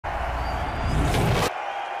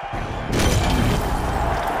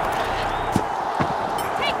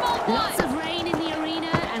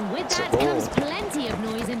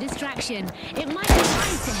action. It might be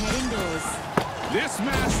time to head indoors. This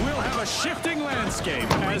match will have a shifting landscape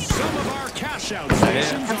as some of our cash out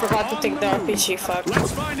stations I forgot to take the RPG fuck.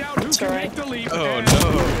 Let's find out who It's can alright. make the leap. Oh, and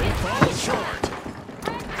no. it falls short.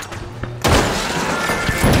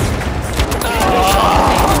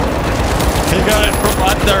 He got it from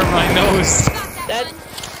under my nose. That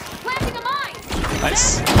Planting a mine.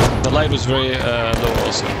 Nice. The light was very low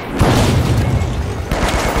also.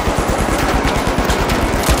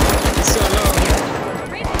 So low.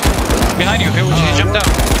 Behind you, he jumped down.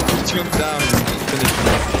 Jump down and finish him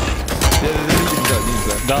off. Yeah, these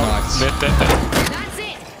are Down. nice. Dead. That's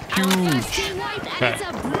it. Our first team wipe, and Okay. it's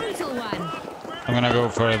a brutal one. I'm gonna go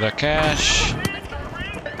for the cash.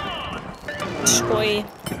 Shui.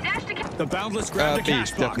 The Boundless grab the B,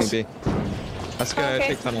 cash box. definitely B. Let's go Okay.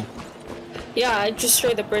 take tunnel. Yeah, I just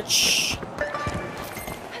tried the bridge.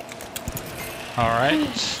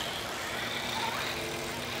 Alright.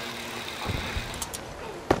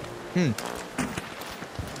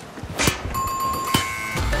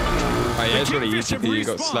 Oh yeah, it's really Kingfish easy have for you, you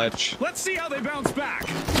got respawned. sledge. Let's see how they bounce back.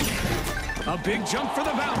 A big jump for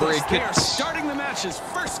the Boundless. Break They are it. starting the match's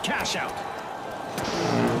first cash out.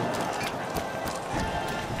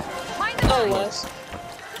 Find the Oh, mine. was.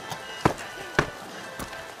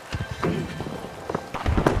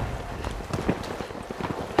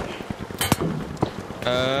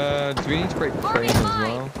 Do we need to break the frame as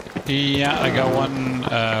well? Yeah, I got one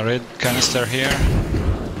red canister here.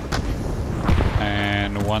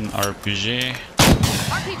 And one RPG.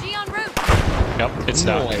 RPG en route. Yep, it's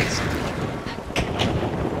down. Nice.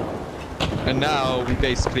 And now we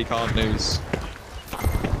basically can't lose.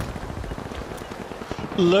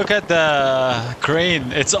 Look at the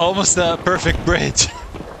crane. It's almost a perfect bridge.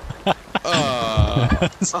 Oh,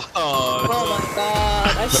 Oh my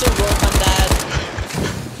god, I should work on that.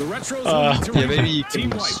 The Retros will need to yeah, maybe you team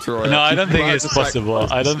can wipe. destroy it. No, I don't think Might it's have to possible.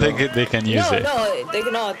 sacrifice I don't think yourself. they can use No, it. no, they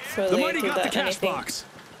cannot The really mighty do got the that cash anything. box.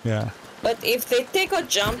 Yeah. But if they take a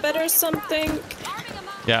jump pad or something,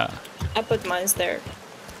 Yeah. I put mines there.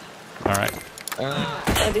 Alright.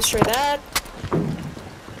 I destroy that.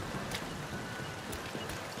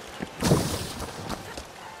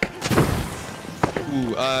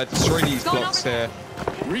 Ooh, destroy these blocks here,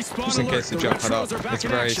 Respawn just in alert. case the The jump head Retros up. are back It's a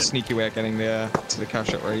in very action. sneaky way of getting there to the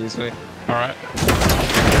cash out very easily. Alright.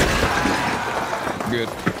 Good.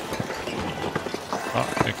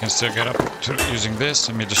 Oh, you can still get up to using this.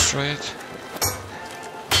 Let me destroy it.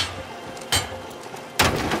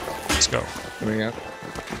 Let's go. There we go.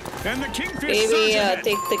 And the Kingfish Maybe surge ahead.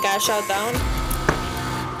 take the cash out down.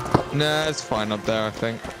 Nah, it's fine up there, I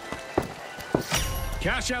think.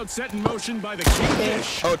 Cash out set in motion by the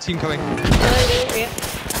Kingfish. Oh, team coming. Yeah.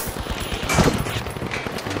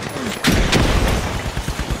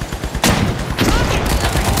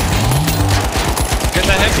 Get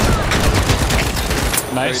the heavy.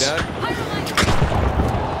 Are you Nice. dead?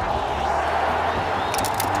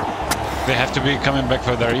 They have to be coming back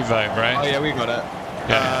for their revive, Oh right? yeah, we got it.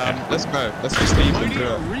 Yeah, Let's go. Let's just leave and Mighty do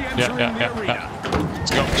are it. re-entering the arena. yeah.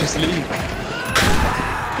 Let's go. Just leave.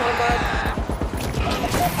 Oh god.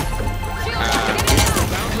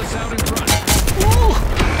 Boundless out in front.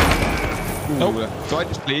 Nope. Ooh, do I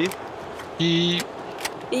just leave?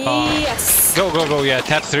 Yes. Go. Yeah,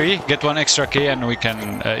 tap 3. Get one extra K, and we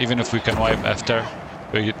can, even if we can wipe after,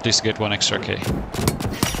 we at least get one extra K.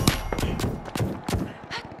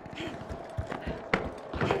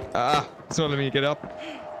 It's not letting me get up.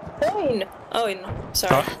 Fine. Oh, no.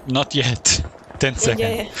 Sorry. Not yet. 10 seconds.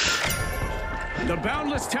 Yeah. The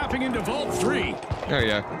Boundless tapping into Vault 3. There we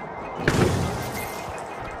go.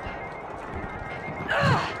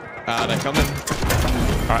 They're coming.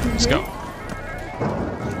 Alright, let's go.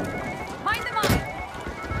 Find the mine.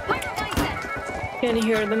 Find the mine set. Can you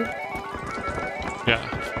hear them? Yeah.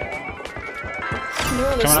 They're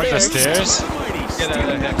on the Coming up the stairs. stairs. The Mighty Get stealing out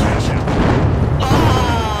of that here. cash out. Ah!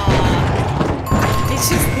 Did you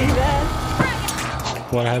see that?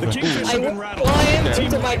 What The happened? Kingfish I have been rattled. climbed Yeah.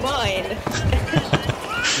 into my mine.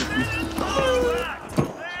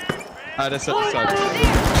 They're set aside.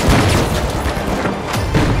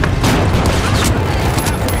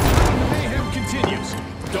 Mayhem continues.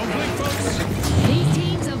 Don't blink, folks. These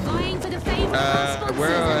teams are vying for the favor of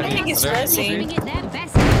where are I think it's They're Resi. giving it their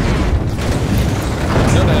best.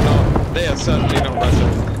 No, they're not. They are certainly not Russian.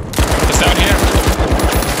 It's down here.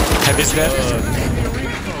 Heavy's dead.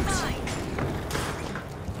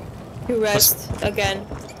 You rest again.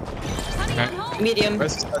 Medium.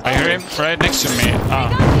 I hear him right next to me. Ah,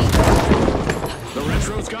 The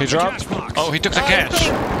Retros got he the dropped. cash box. Oh, he took the I cash.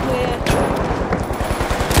 think, yeah.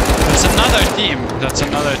 That's another team. That's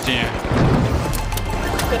another team.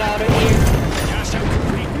 get out of here. Cash out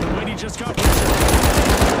complete. The mighty just got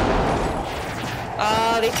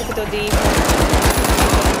Ah, they took it to deep.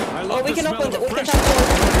 I love Oh, we the can smell open. of a We can fresh-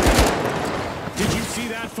 have Did you see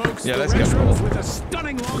that, folks? Yeah, The let's go. Retros with a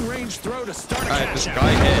stunning long-range throw to start a Alright, this cash out.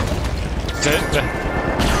 guy here.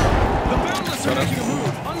 The Boundless are making a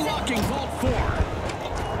move, unlocking Vault 4.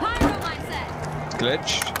 Pyro mindset.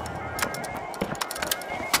 Glitched.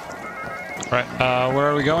 Right, where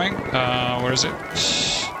are we going? Where is it?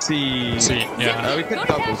 See. C, yeah. We could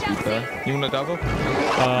double, to be fair. You wanna double?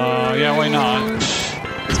 Yeah, why not?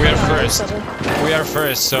 We are first. We are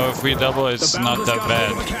first, so if we double, it's not Boundless that got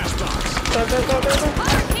hold of a bad. cash box. Go, go, go, go, go.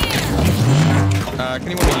 Mark here. Can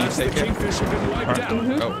anyone The take it? Kingfisher been wiped out. Oh,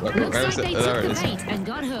 okay. Looks Where like is they it? There took it the is. bait and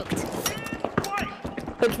got hooked.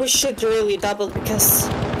 But we should really double because...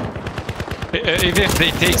 Even if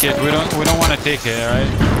they take it, we don't want to take it,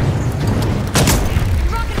 right?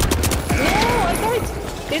 No, I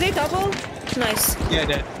thought... Did they double? Nice. Yeah,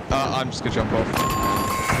 dead. I'm just gonna jump off.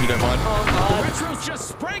 You don't mind? Oh The god. Retros just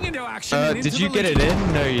sprang into action. and Did into you the get lead. it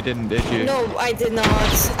in? No, you didn't, did you? No, I did not.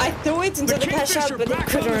 I threw it into the cash out, Kingfisher but it back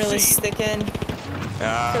couldn't on the really scene. stick in. So he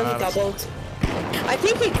Ah, doubled. I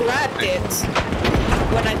think he grabbed it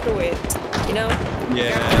when I threw it. You know?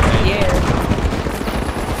 yeah. Yeah.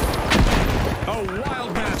 A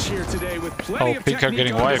wild match here today with plenty Oh, of Pink are technique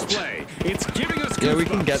getting on wiped. display. It's giving us Yeah, we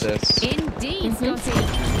can goosebumps. get this. Indeed, Scotty.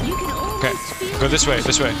 You can almost Okay, feel go this the way,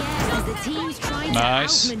 this way. tension in the air as the teams trying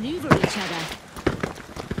Nice. to outmaneuver each other.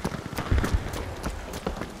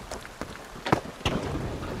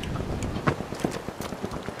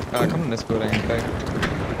 Come in this building, okay?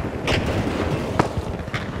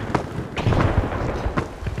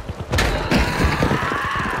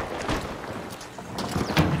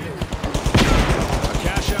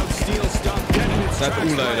 Cash out steal stop dead in its That's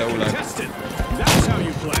tracks Ulo, by a they're Ulo. contestant. That's how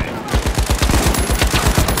you play.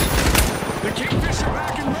 The Kingfisher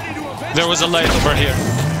back and ready to avenge. There was a light over here.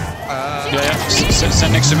 Yeah, yeah.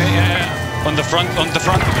 Stand next to me. Yeah, yeah. On the front, on the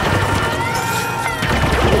front.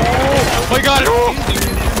 Oh, we got it!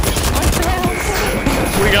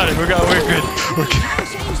 We got it. We're good. We're good.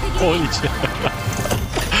 Holy shit.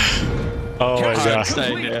 Oh my Cash out god.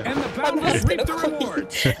 complete, yeah. and the Boundless reap the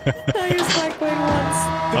rewards. I used like going once.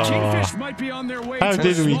 The Kingfish might be on their way How to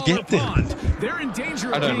did a we smaller get there? pond. They're in danger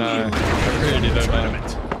of I don't being know. eliminated I really from the don't know.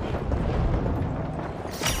 tournament.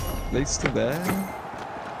 They still there?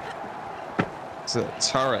 There's a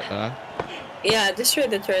turret there. Yeah, destroy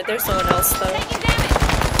the turret. There's someone else though. Taking damage.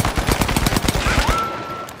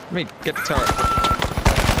 I mean, get the turret.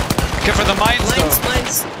 Okay, for the mines Mines, though.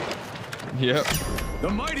 mines. Yep. The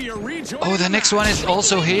mighty are rejoining. Oh, the next one is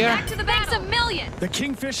also here? Back to the base of million. The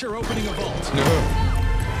Kingfisher opening a vault. No.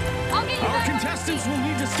 I'll get you Our back. contestants will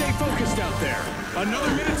need to stay focused out there. Another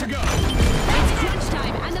minute to go. It's crunch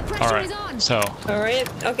time and the pressure is on. Alright, so Alright,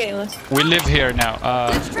 okay, let's. we live here now.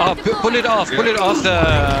 Pull it off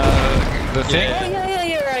the thing. Oh, yeah,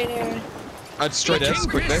 you're right here. I'd destroy The this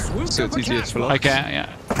quickly, Kingfish swooped so up it's a easier cash to follow. I can, yeah.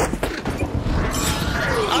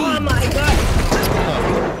 Oh my god.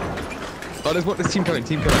 Oh, there's team coming.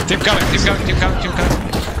 Team coming. 30 seconds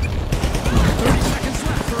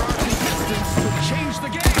left for our contestants to change the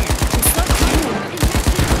game.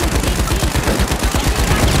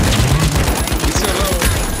 He's so low.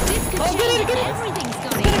 This could change everything,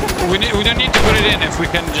 Scotty. We don't need to put it in if we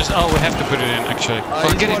can just. Oh, we have to put it in actually. Oh,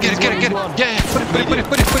 he's get one, it. he's Yeah, one. yeah. Put it.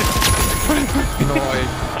 No.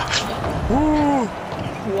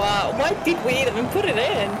 Wow, why did we even put it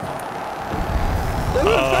in?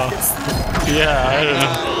 Yeah, I don't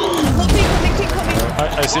know.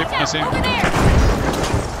 Coming. I see. Over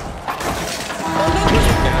there.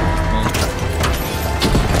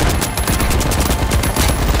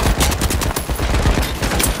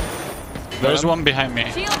 There's one behind me.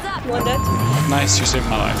 Shields up. One dead. Nice, you saved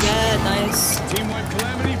my life. Yeah, nice. Team-wide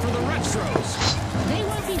calamity for the Retros. They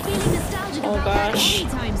won't be feeling nostalgic Oh, about that gosh.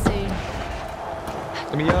 anytime soon.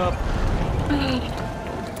 Let me up.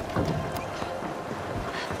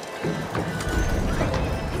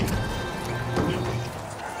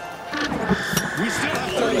 We still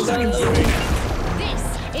have 30 seconds remaining. This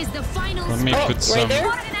is the final Let me Oh, put right some.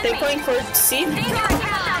 there. They're going for C.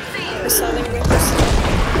 As Southern Rivers.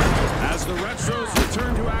 As the Retros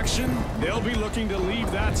return to action, they'll be looking to leave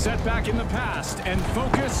that setback in the past and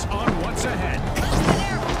focus on what's ahead.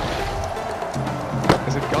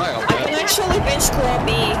 There's a guy up I can there. actually bench claw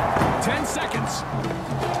B. 10 seconds.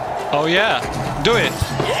 Oh yeah, do it. Oh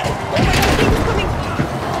my god, keep coming.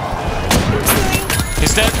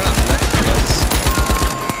 He's dead.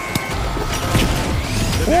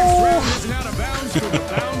 The next round isn't out of bounds for the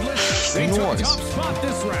Boundless. They took Nice. top spot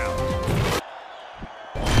this round.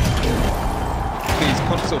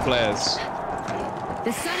 bots or players?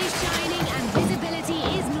 The sun is shining and visibility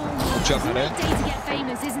is normal. Jump It's a at great day to get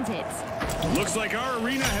famous, isn't it? Looks like our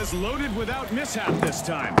arena has loaded without mishap this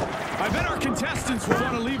time. I bet our contestants will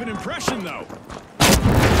want to leave an impression, though.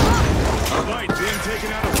 Fight being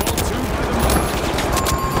taken out of Vault 2 by the mob.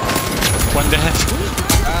 One dead.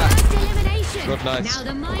 First elimination. Good, nice. Now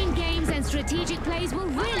the mind games and strategic plays will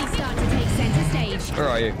really start to take center stage. Where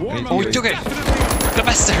are you? Warm-up Oh, he is took it. definitely- The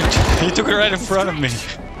bastard. He took it right in front of me.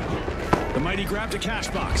 The mighty grabbed a cash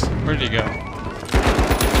box. Where'd he go?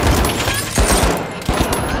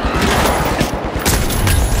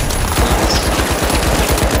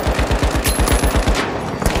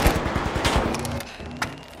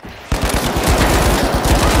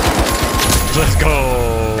 Let's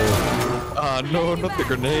go. Ah, no, not the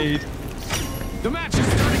grenade. The match is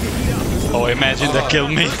starting to heat up. Oh, imagine that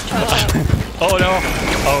killed me. Oh no.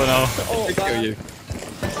 Oh no. Oh, I kill you.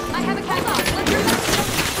 I have a cat off. Let's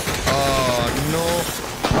remove. Oh, no.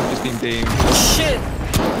 I'm just being deemed. shit.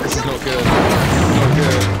 This is not good. Not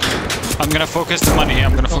good. I'm gonna focus the money.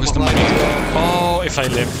 I'm gonna focus the money. Oh, if I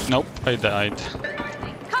live. Nope, I died.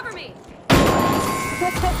 Cover me.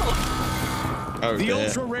 Oh, The dear.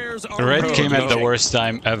 ultra rares are Red Oh, came at the no. worst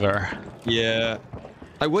time ever. Yeah.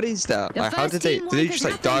 Like, what is that? The Like, how first did they? team Did they won just for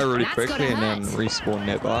like die nothing. really That's quickly gotta and then hurt. respawn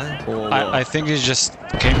nearby? Or what? I think it just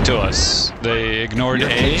came to us. They ignored Yeah,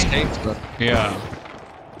 A. they just came to us. Yeah.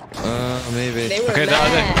 Maybe. They were Okay, the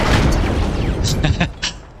mad.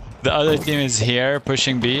 The other team is here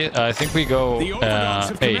pushing B. I think we go The overdogs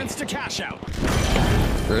have A. commenced to cash out.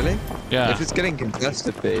 Really? Yeah. If it's getting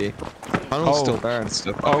contested B, Tunnel's Oh. still there and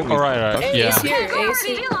stuff. Oh, alright. Hey, Yeah. he's here. He's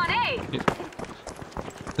here.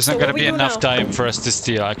 There's So not what gonna we be do enough now? time for us to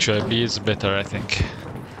steal. Actually, B is better, I think.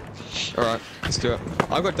 Alright, let's do it.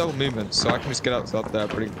 I've got double movement, so I can just get up there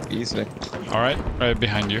pretty easily. All right, right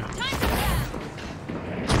behind you.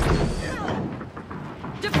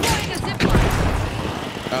 Deploying a zip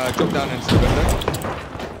line. Drop down into the window.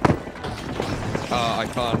 I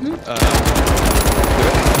can't. Do it.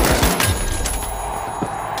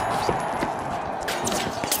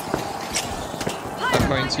 I'm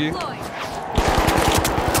going to you. Deployed.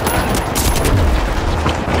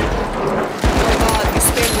 Oh god, you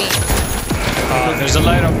scared me. There's a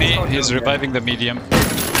light on me. He's reviving the medium.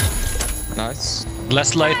 Nice.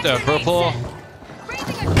 Less light, purple.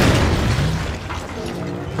 Raising a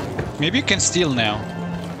Maybe you can steal now.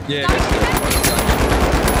 Yeah, let's do it.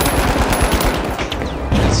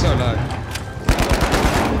 It's so low.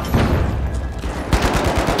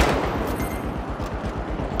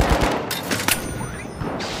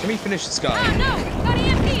 Let me finish this Oh guy. no! Got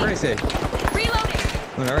EMP! Where is he? Reloading!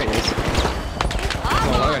 Oh, there he is. I'm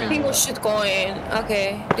Oh, on there it. he People should go in.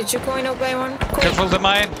 Okay. Did you go in, by one? Go in. Careful the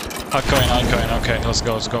mine. I'm going. Okay, let's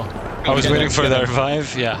go. I was Get waiting him, for get the him.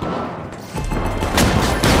 revive. Yeah.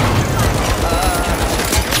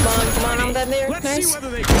 Come on, I'm dead there. Let's see Nice. whether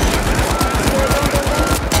they Go.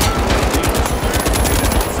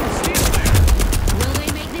 Will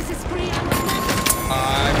they make this a spree?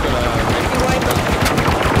 I'm gonna make You wipe up.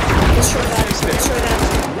 Destroy that. Destroy that.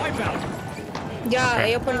 wipe out. Yeah,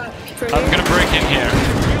 I open for I'm gonna break in here.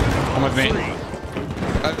 Come with me.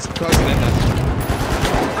 It's closing in there.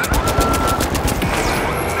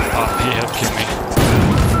 Oh, he had killed me.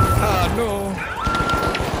 Ah, no.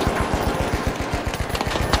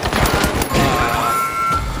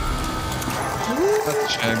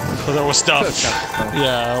 That's a shame. Oh, that was tough. That's tough.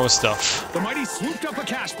 Yeah, that was tough. The mighty swooped up a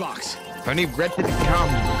cash box. Only red didn't come.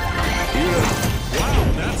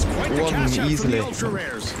 Wow, that's quite the Won cash out for easily. the ultra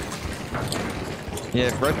rares. Yeah,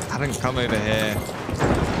 if red hadn't come over here.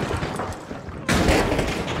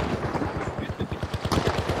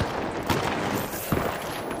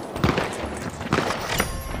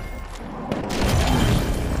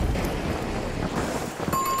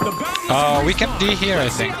 The boundless We can respawn. D here, I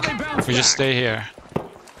Let's see think. how they bounce We just back. stay here.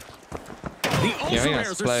 The ultra yeah, rares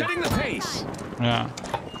let's are play. setting the pace. Yeah.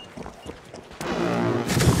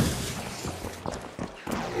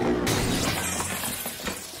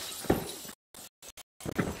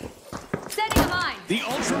 Setting a mine. The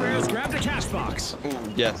ultra rares grabbed a cash box. Ooh,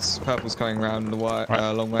 yes, purple's coming round the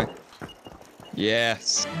Right. long way.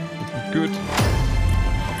 Yes. Good.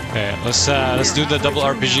 Okay, let's do the double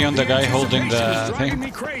RPG on the guy holding the Driving thing.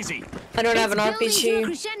 me crazy. I don't have an Building to a RPG.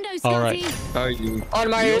 crescendo, All right. Scotty. Oh, you. On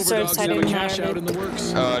my The research, overdogs I have a didn't cash have out in it. the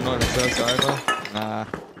works. Not in the first either. Nah.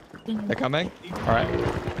 They're coming. All right.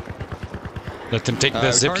 Let them take the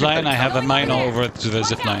we zip already line. put- I have a mine all over to the Watch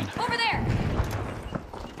zip line. out. Over there.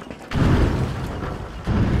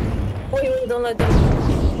 Wait, don't let them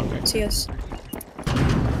Okay. see us.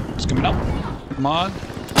 It's coming up. Come on.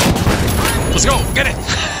 Let's go! Get it!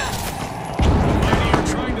 Mighty are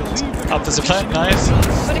trying to leave the Up to the plant, competition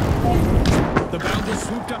nice. in the Boundless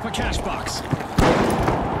swooped up a cash box.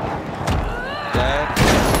 Yeah.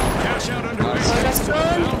 Cash out underway. That's So the good.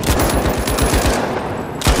 Boundless-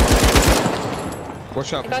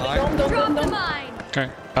 Watch out Got it, behind. don't. Okay.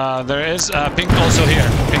 There is pink also here.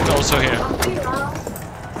 Pink also here.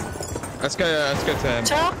 Let's go to him.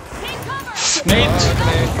 Chop. Nate!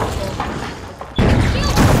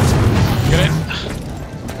 Get it?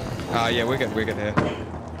 Yeah, we're good here.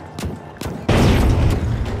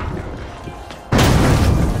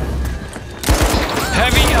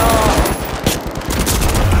 Heavy,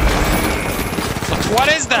 what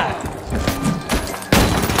is that?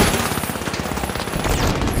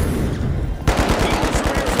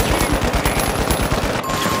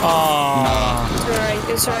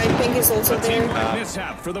 It's alright. Pink is also there.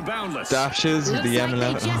 Mishap for the Boundless. Dashes, Looks the like they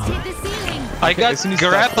M11. just hit the ceiling. I got as soon as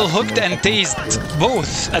grapple that- hooked and tased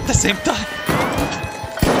both at the same time.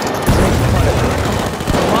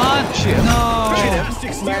 What? No!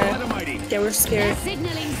 Fantastic steal by the Mighty. They were They're scared.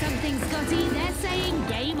 signaling something, Scotty. They're saying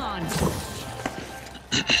game on.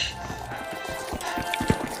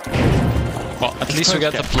 Well, at least we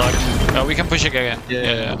got the plug. We can push it again.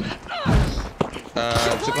 Yeah.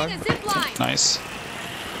 Deploying Zipline? a zip line. Nice.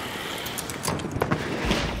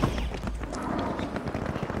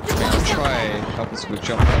 Try help us with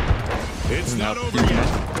jump up. It's not Enough. over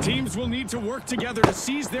yet. Teams will need to work together to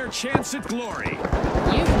seize their chance at glory. You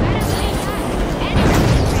better believe that. Anyone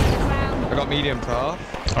can take the crown. I got medium tar.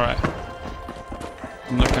 Alright.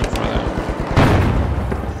 I'm looking for that.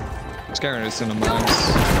 Scaring us in the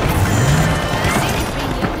mines.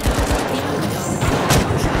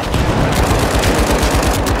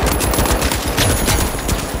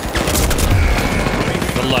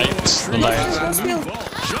 The lights. The lights.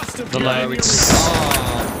 Just a The few lights.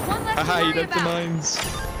 One less to Aha, you worry did the about. mines.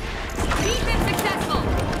 We've been successful.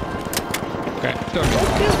 Okay. Don't go.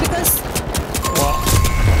 Because Well.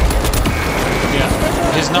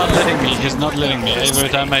 Yeah. He's not letting me. He's not letting me. Every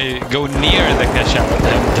time I go near the cash out,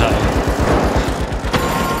 I'm dying.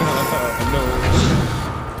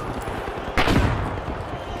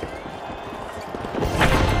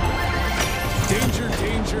 danger,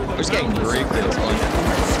 danger. The It's getting Boundless rigged are this one. at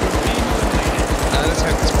risk of being eliminated. Let's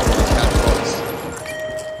hope this one will catch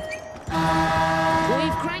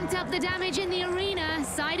We've cranked up the damage in the arena.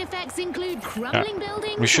 Side effects include crumbling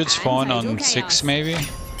buildings. We should and spawn total on chaos. 6 maybe.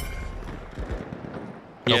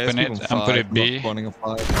 Yeah, Open let's it move and on put five, it B. not spawning on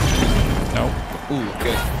 5. No. Ooh,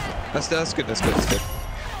 good. That's good. That's good.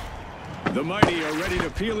 The Mighty are ready to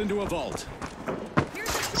peel into a vault.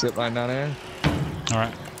 Zip line down here.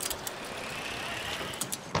 Alright.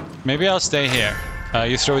 Maybe I'll stay here.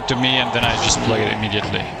 You throw it to me and then I just plug it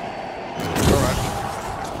immediately. Alright.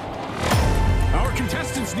 Our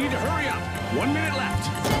contestants need to hurry up. 1 minute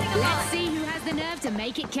left. Let's see who has the nerve to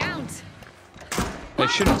make it count. They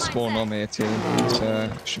shouldn't spawn on me, team. So,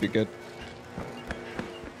 should be good.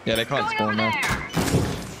 Yeah, they can't spawn now.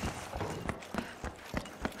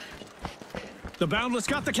 The Boundless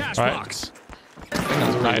got the cash Right. box. I think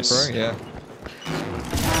that's pretty Nice. pro, yeah.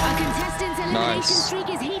 Our contestants' elimination Nice. streak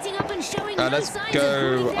is heating up and showing no Let's signs of go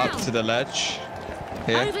cooling up down. to the ledge.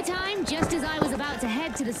 Here. Overtime, just as I was about to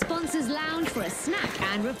head to the sponsors' lounge for a snack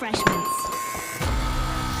and refreshments.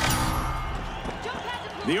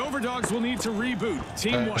 The Overdogs will need to reboot.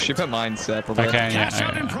 Team White. Should put mines there, probably. I can, Cash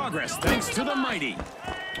out in yeah. progress thanks to the Mighty.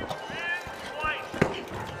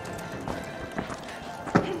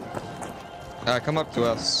 Come up to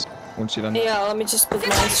us once you're done. yeah, let me just put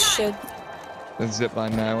my shit. There's zip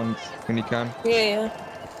line now when you can. Yeah.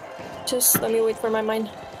 Just let me wait for my mine.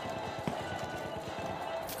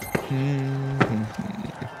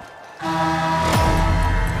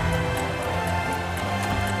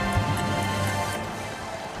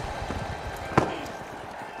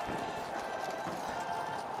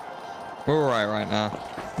 We're alright right now.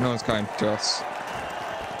 No one's coming to us,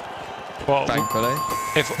 Well, thankfully.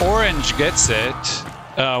 if orange gets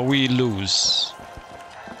it, we lose.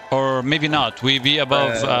 Or maybe not. We'll be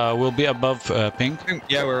above pink.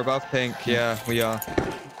 Yeah, we're above pink. Yeah, we are.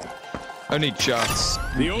 Only just.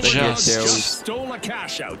 The Overdogs Just. just stole a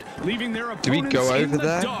cash out, leaving their Do we opponents go in over the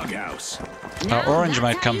there? doghouse. Now, orange that's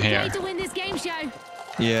might how come you play here. to win this game show.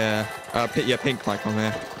 Yeah. Yeah, pink might come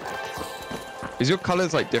here. Is your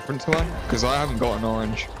colors like different to mine? Because I haven't got an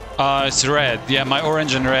orange. It's red. Yeah, my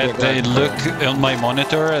orange and red, Yeah, they red. look on my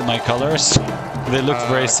monitor and my colors. They look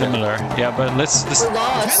very okay. similar. Yeah, but let's We're 10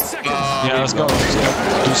 lost. seconds. yeah, let's go. Let's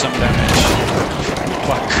go. Do some damage.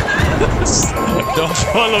 Fuck. Don't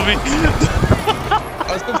follow me. I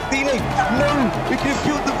was still stealing! No! We could have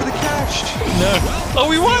killed them for the cash! crashed. No. Oh,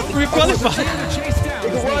 we won! We qualified! Chase down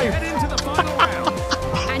as they head into the final round.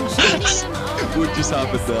 And joining them are What just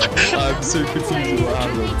happened there? I'm so confused what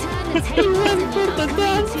happened.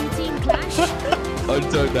 two-team clash. I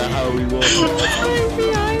don't know how we won.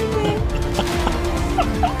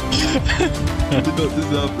 We did not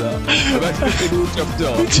deserve that. Imagine if they all jumped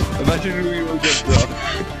off. Imagine if we all jumped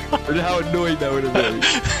off. And how annoying that would have been.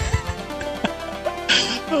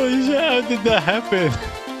 Holy shit, how did that happen?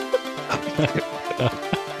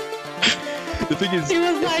 The thing is, He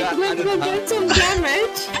was if like, that let's hadn't go get happened- some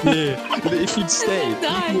damage. Yeah, but if you'd stayed,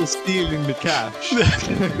 Die. people were stealing the cash.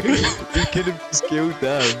 We could have just killed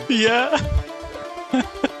them. Yeah.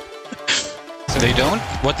 They don't?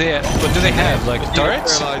 What do they have? Like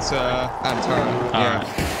turrets? Fertilizer and turret. Yeah. Alright.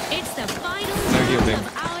 It's the final No round yielding.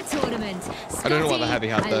 of our tournament. I don't know what the heavy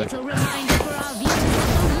had, a though. little reminder for our viewers that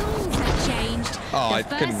the rules have changed. Oh, the I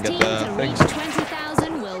couldn't first get team the to thing. reach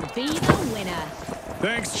 20,000 will be the winner.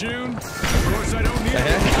 Thanks, June. Of course, I don't need a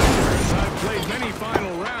reminder, as I've played many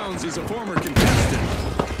final rounds as a former contestant.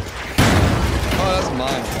 Oh, that's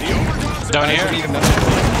mine. The overdogs are Down I here? don't even know.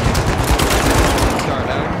 Start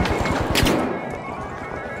down.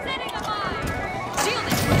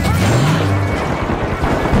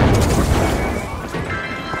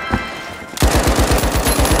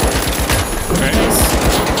 Okay.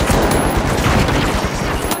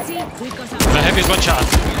 We've got The our heavy is one shot.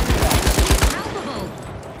 palpable.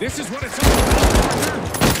 This is what it's all about,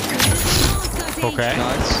 partner. Okay.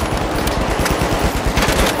 Nice.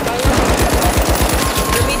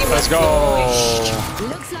 The medium Let's was go.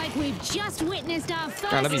 Looks like we've just witnessed our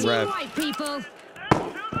first let me team rev. right, people.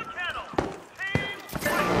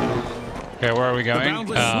 Okay, where are we going?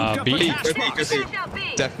 boundless swooped up B. with Go B, go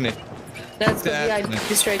B. Definitely. That's the Yeah.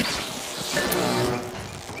 VIP straight.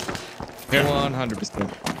 Here. 100%.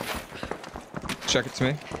 Check it to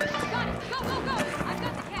me.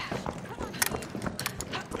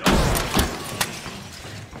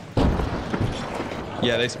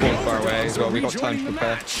 Yeah, they spawned far away as well. We got time to Rejoining the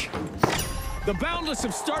prepare. match. The Boundless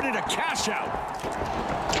have started a cash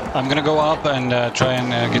out. I'm gonna go up and try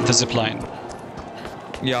and get the zip line.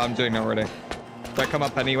 Yeah, I'm doing that already. But come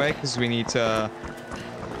up anyway, because we need to...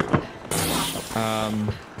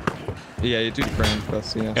 Yeah, you do the ground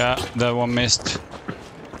first, yeah. Yeah, that one missed.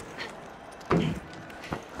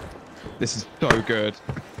 This is so good.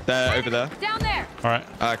 They're over there. Down there. Alright.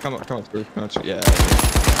 Come up through. Come on, yeah.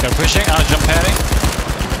 They're pushing. Jump padding.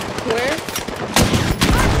 Where?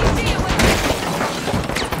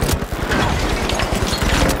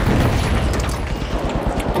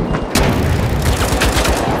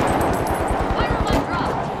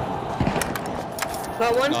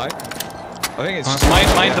 Got one? Nice. I think it's just...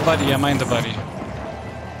 Mind the buddy. Yeah, mind the buddy.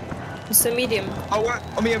 It's a medium. Oh, what?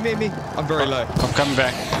 Oh, me. I'm very low. I'm coming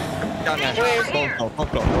back. Down there. Where? Ball.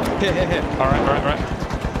 Here. Alright.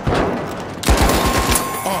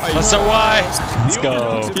 Oh, That's so why. Let's The go.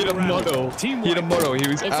 Overdogs have He had a model. Team He had a model. He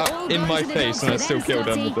was It's all out in going my to the face and I dogs still for killed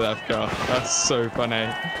them, him with the FK. That's so funny.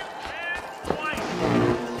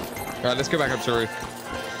 Alright, let's go back up to the roof.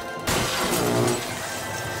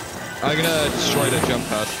 I'm gonna destroy the jump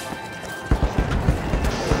pad.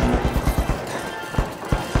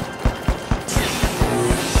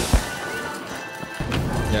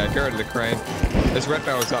 Yeah, get rid of the crane. There's red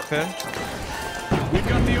barrels up here. We've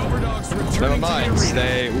got the Overdogs returning Never to mind, the arena.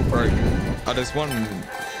 they all broke. Oh, there's one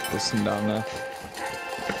person down there.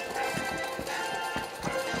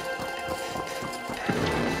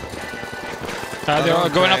 They're all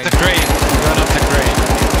going up the Okay. crane. Going up the crane.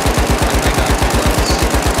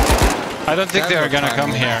 I don't think They they're have gonna time.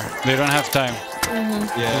 come here. They don't have time.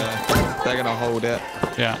 Yeah, they're gonna hold it.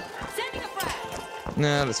 Yeah.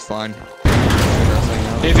 Nah, that's fine.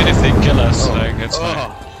 Even if they kill us, like it's fine.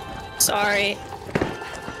 Oh, Sorry.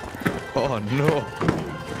 oh no.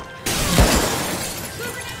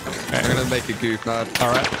 I'm gonna make a goof, lad.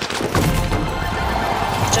 Alright.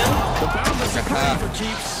 Jump. The Boundless are playing for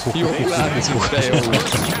keeps. Your They plan is snagged failed. the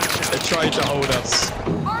first cash out. They tried to hold us.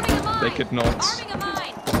 They could not.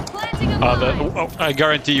 I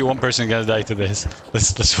guarantee you one person gonna die to this.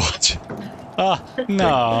 Let's watch. Ah,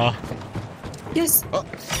 no. Yes. What?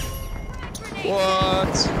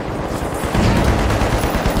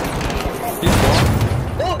 He's one.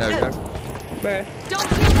 Oh, There we yeah. go. Bruh.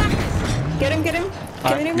 Get him.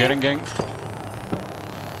 Alright, getting gang.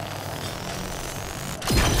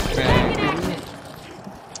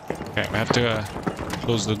 Okay, we have to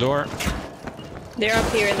close the door. They're up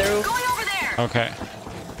here in the roof. Okay.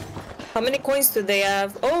 How many coins do they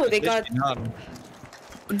have? Oh, they got... None.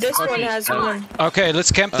 This one has one. Okay,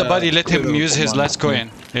 let's camp the buddy. Let him little use his one. last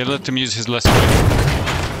coin. Yeah, let him use his last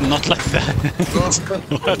coin. Not like that.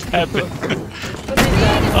 What happened? What is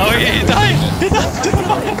that? Oh, he died! He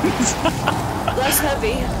died! Less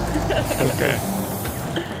heavy. Okay.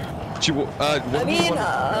 I mean,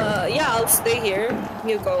 yeah, I'll stay here.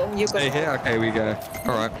 You go. You go. Stay here? Okay, we go.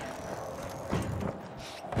 Alright.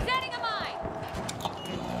 Setting a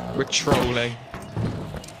mine. We're trolling.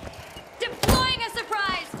 Deploying a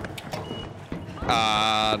surprise.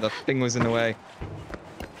 The thing was in the way.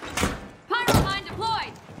 Pyro mine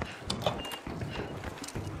deployed.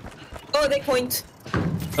 Oh, they point.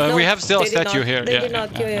 We have still a they did statue not. here. They Yeah. did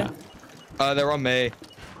not kill you. They're on me.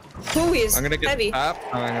 Who is I'm gonna get heavy? up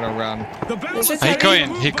and I'm gonna run. The Boundless just He heavy?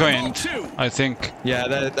 coined. He move by coined. Vault 2. I think. Yeah,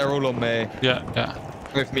 they're all on me. Yeah. Yeah.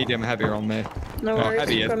 Both medium heavy are on me. No Oh, worries,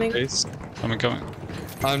 Heavy I'm is coming. please. Coming.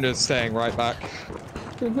 I'm just staying right back.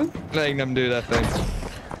 Letting them do their thing.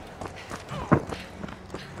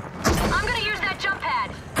 I'm gonna use that jump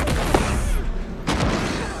pad.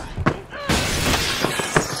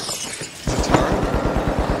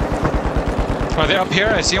 Are they up here?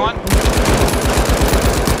 I see one.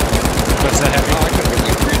 What's that heavy? I couldn't get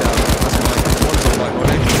my three down. That's one's on my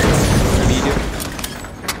body. Medium.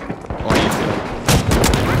 Or you do.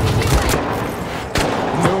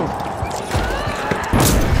 No.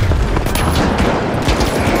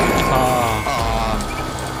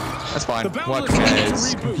 That's fine. The What Boundless okay, needs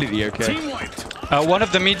it's to reboot. completely okay. Team wiped. One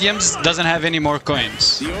of the mediums doesn't have any more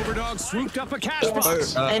coins. The Overdog swooped up a cash Yes.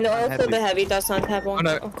 box. And also the heavy does not have one.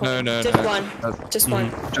 Oh, no, Okay. no, Just no. one. That's- Just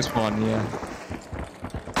one. Just one, yeah.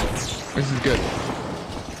 This is good.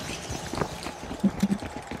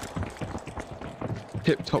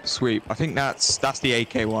 Tip top sweep. I think that's the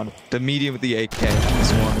AK one. The medium with the AK.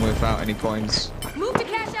 This one without any coins. Move to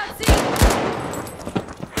cash out C.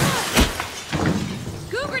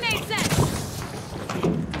 Goo grenade set.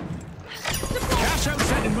 Cash out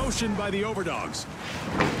set in motion by the Overdogs.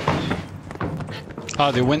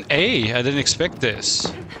 Oh, they went A. I didn't expect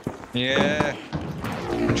this. Yeah.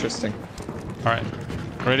 Interesting. All right.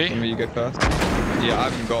 Ready? Maybe you go first. Yeah, I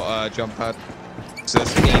haven't got a jump pad. So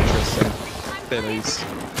it's interesting. Billies.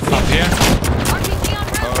 Up here. RPG on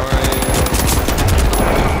route.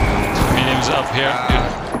 Medium's up here.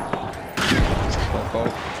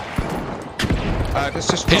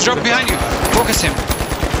 Just He's dropped behind you. Focus him.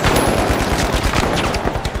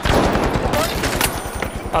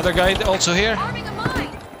 Other guy also here. Arming a mine.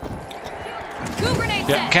 Goo grenade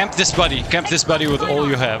Yeah, set. camp this buddy. Camp this buddy with all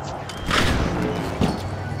you have.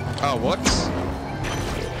 Oh, what?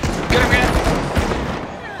 Get him, get him.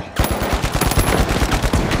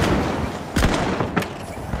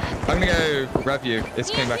 I'm gonna go grab you. It's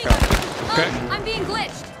came back up. Okay. I'm being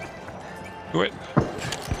glitched. Do it.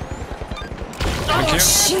 Oh you.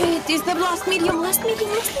 shit! It's the last medium. Last medium.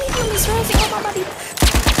 Last medium. He's rising. Oh my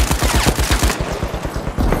body.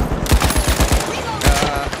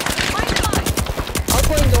 I'll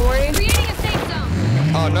go in. Don't worry. Creating a safe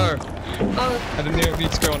zone. Oh no! Oh, I didn't even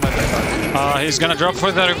need to go on that. He's gonna drop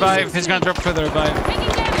for the revive. He's gonna drop for the revive. Taking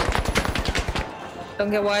damage.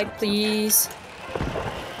 don't get wiped, please.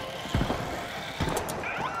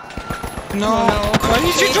 No. no. Why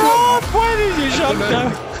did you drop? Why did you jump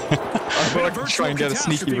down? I thought I could try and get a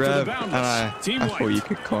sneaky rev, and I thought you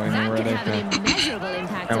could coin That could already. have an immeasurable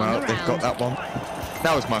impact Oh on well, the they've got round. that one.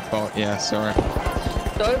 That was my fault, yeah, sorry.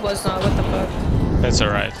 No, it was not. What the fuck? That's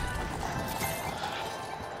alright.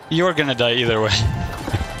 You're gonna die either way.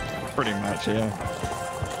 Pretty much, yeah.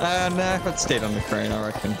 And if I'd stayed on the crane, I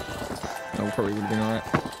reckon I probably would have been alright.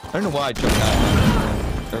 I don't know why I jumped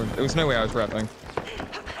out. There was no way I was revving.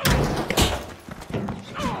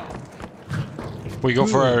 We go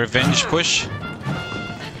for a revenge push.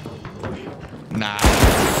 Nah.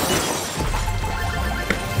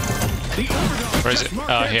 The Overdogs Where is just it?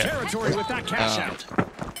 marked Oh, their here. territory with that cash out.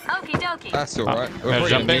 Okie dokie. That's alright. they're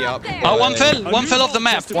jumping. Oh, Oh, one fell. A One new fell off the vault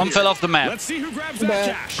map. just One fell appeared. off the map. Let's see who grabs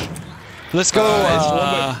that cash. Let's go.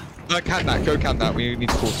 Camp that, go camp that. We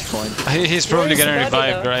need 40 coins. He's probably Where is getting the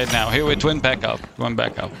body, revived though? right now. Here, wait, went back up. Went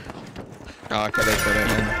back up. Oh, okay, they got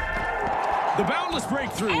it in. The Boundless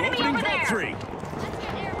breakthrough, Enemy opening over Vault there. 3.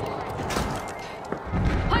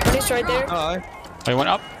 One is right there. Oh, He went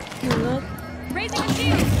up. No. Raising a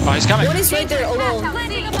shield. Oh, he's coming. One is right there alone.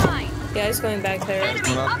 Planting a mine. Yeah, he's going back there.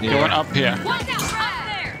 Enemy up, up He there. went up here. One's out up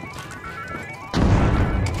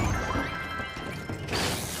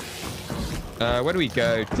there. where do we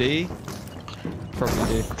go? D?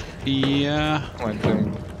 Probably D. Yeah. Went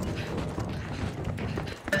down.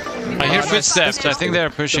 I hear footsteps. I think they're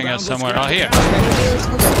pushing us somewhere. Oh, here.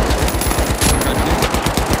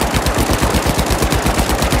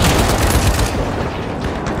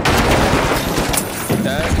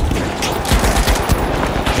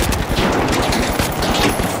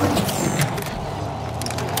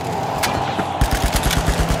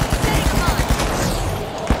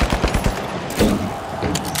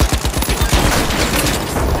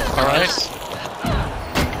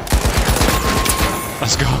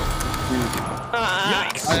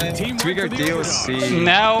 we go for the DLC? underdog.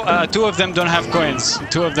 Now, 2 of them don't have coins.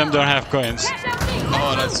 2 of them don't have coins. Cash out C.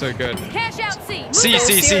 Oh, that's so good. Cash out C.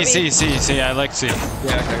 C. I like C. Yeah,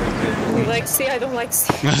 okay. You like C? I don't like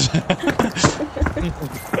C.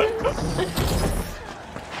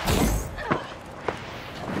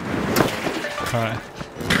 Alright.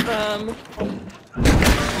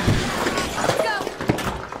 Go.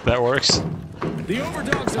 That works. The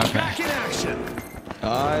overdogs are Okay. back in action.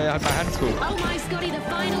 I had my hands full. Oh my Scotty, the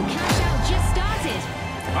final cash out just started.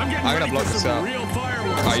 I'm getting I'm gonna ready block for this some out. real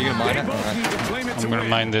fireworks. Are you gonna mine They it? both Alright. need to claim it to I'm gonna win.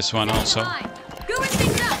 mine this one also. Fine. Going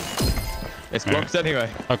things up. It's blocked anyway.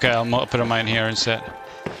 Okay, I'll put a mine here instead.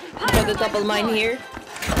 Got the double mine here.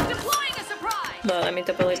 Deploying a surprise. No, let me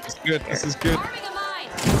double it. Good, this is good. Arming a mine.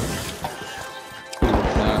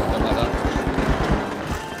 No, don't like that.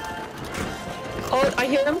 Oh, I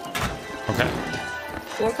hear him. Okay.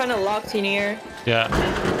 We're kind of locked in here. Yeah.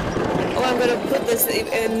 Oh, I'm gonna put this.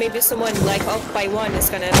 Maybe someone like off by 1 is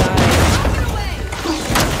gonna die. Rocket away.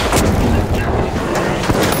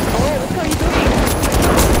 Oh, what are you doing?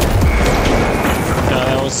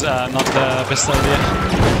 That was not the best idea.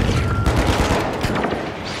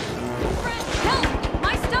 Help!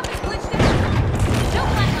 My stuff is glitched out. No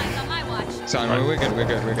flatlines on my watch. So, no, we're good, we're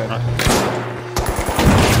good, we're good.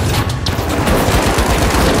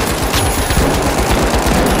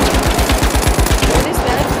 What is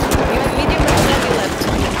that? You have medium and heavy left.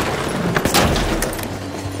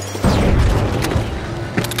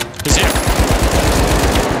 He's here.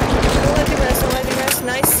 Don't let him rest, don't let him rest.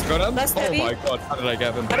 Nice. Got him? Last Oh heavy. my god, how did I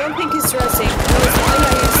get him? I don't think he's resting. No, he's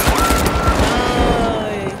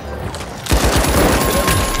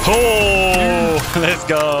Oh, let's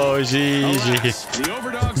go. GG. Alas, the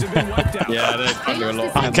overdogs have been wiped out. Yeah, they can't do a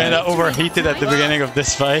lot. I kind of overheated at the beginning of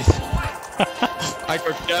this fight. I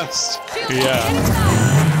got gassed. Yeah.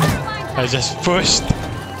 I just pushed.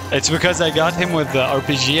 It's because I got him with the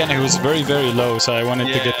RPG and he was very, very low, so I wanted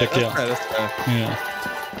to get the kill. That's fair.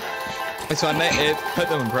 Yeah. So it put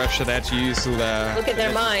them in pressure. They had to use all their... Look at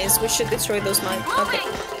their mines. We should destroy those mines. Okay.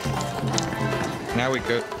 Now we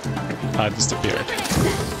go. I disappeared.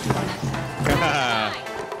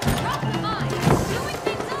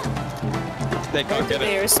 They can't get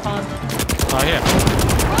They it. respond. Oh, yeah.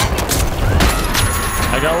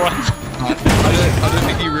 I got one. I don't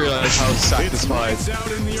think you realize how It's satisfied lights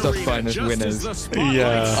out in the stuff arena, finders just win as is. the spotlight Yeah.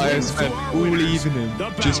 I have swings spent to our all winners, evening the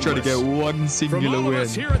just trying to get Boundless. one From singular all of win.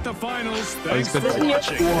 us here at the finals, I thanks spent for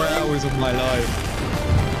watching. 4 hours of my life